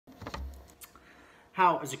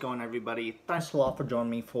How is it going, everybody? Thanks a lot for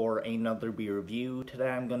joining me for another beer review. Today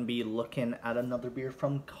I'm going to be looking at another beer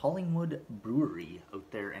from Collingwood Brewery out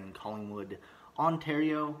there in Collingwood,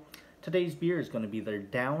 Ontario. Today's beer is going to be their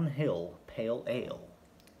Downhill Pale Ale,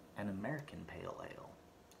 an American Pale Ale,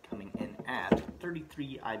 coming in at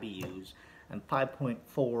 33 IBUs and 5.4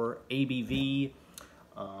 ABV.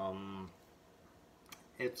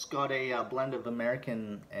 It's got a blend of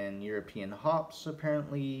American and European hops,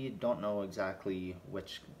 apparently. Don't know exactly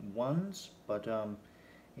which ones, but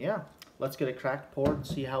yeah. Let's get it cracked, poured, and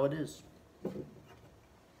see how it is.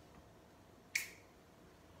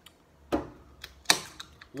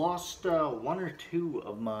 Lost one or two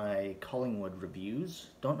of my Collingwood reviews.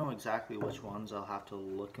 Don't know exactly which ones. I'll have to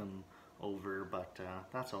look them over, but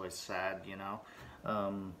that's always sad, you know.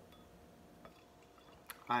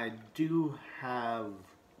 I do have,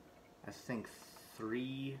 I think,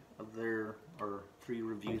 three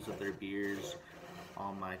reviews of their beers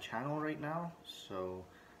on my channel right now. So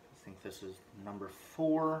I think this is number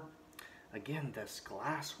 4. Again, this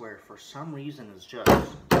glassware for some reason is just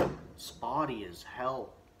spotty as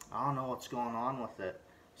hell. I don't know what's going on with it.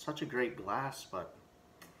 Such a great glass, but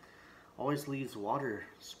always leaves water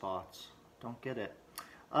spots. Don't get it.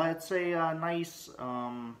 It's a nice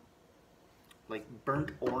like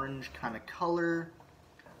burnt orange kind of color.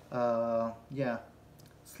 Yeah,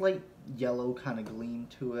 slight yellow kind of gleam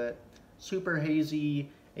to it. Super hazy,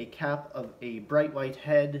 a cap of a bright white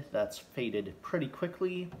head that's faded pretty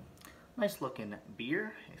quickly. Nice looking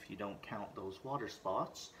beer, if you don't count those water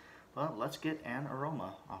spots. Well, let's get an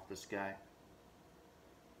aroma off this guy.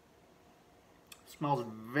 Smells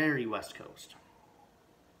very West Coast.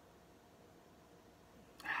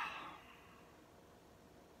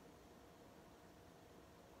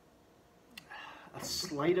 A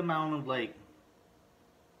slight amount of, like,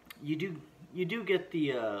 you do get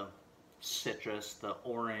the citrus, the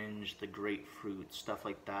orange, the grapefruit, stuff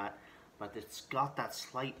like that, but it's got that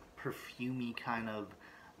slight perfumey kind of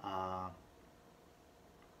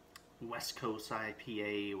West Coast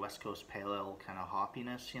IPA, West Coast Pale Ale kind of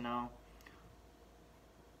hoppiness, you know.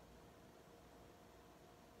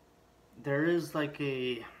 There is like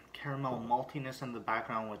a caramel maltiness in the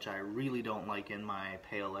background, which I really don't like in my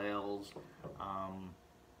pale ales.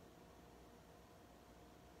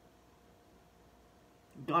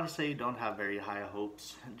 Gotta say, don't have very high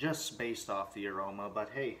hopes just based off the aroma, but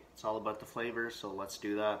hey, it's all about the flavor, so let's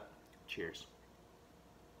do that. Cheers.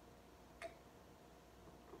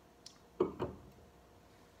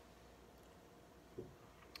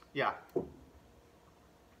 Yeah,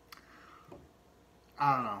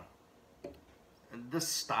 I don't know. This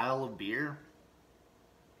style of beer,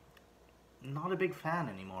 not a big fan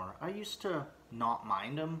anymore. I used to not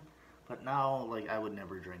mind them, but now, like, I would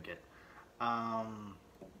never drink it.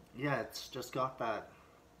 Yeah, it's just got that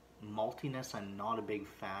maltiness I'm not a big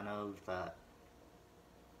fan of. That,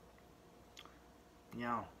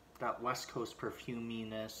 yeah, that West Coast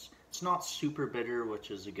perfuminess. It's not super bitter,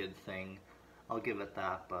 which is a good thing. I'll give it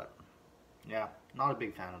that, but yeah, not a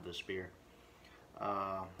big fan of this beer.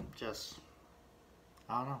 Just,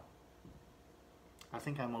 I don't know. I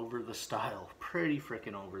think I'm over the style. Pretty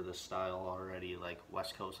freaking over the style already, like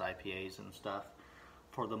West Coast IPAs and stuff.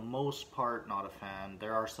 For the most part, not a fan.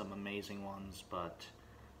 There are some amazing ones, but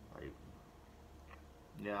like,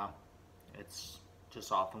 yeah, it's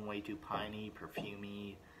just often way too piney,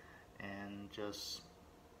 perfumey, and just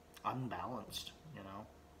unbalanced, you know.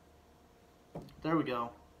 There we go.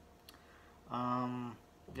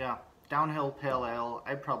 Yeah, Downhill Pale Ale.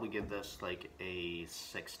 I'd probably give this like a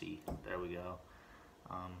 60. There we go.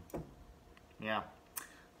 Yeah.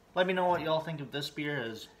 Let me know what y'all think of this beer.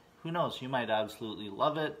 As who knows, you might absolutely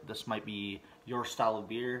love it. This might be your style of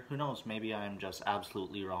beer. Who knows, maybe I'm just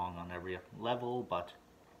absolutely wrong on every level, but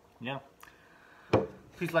yeah.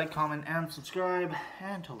 Please like, comment, and subscribe.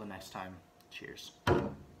 And until the next time, cheers.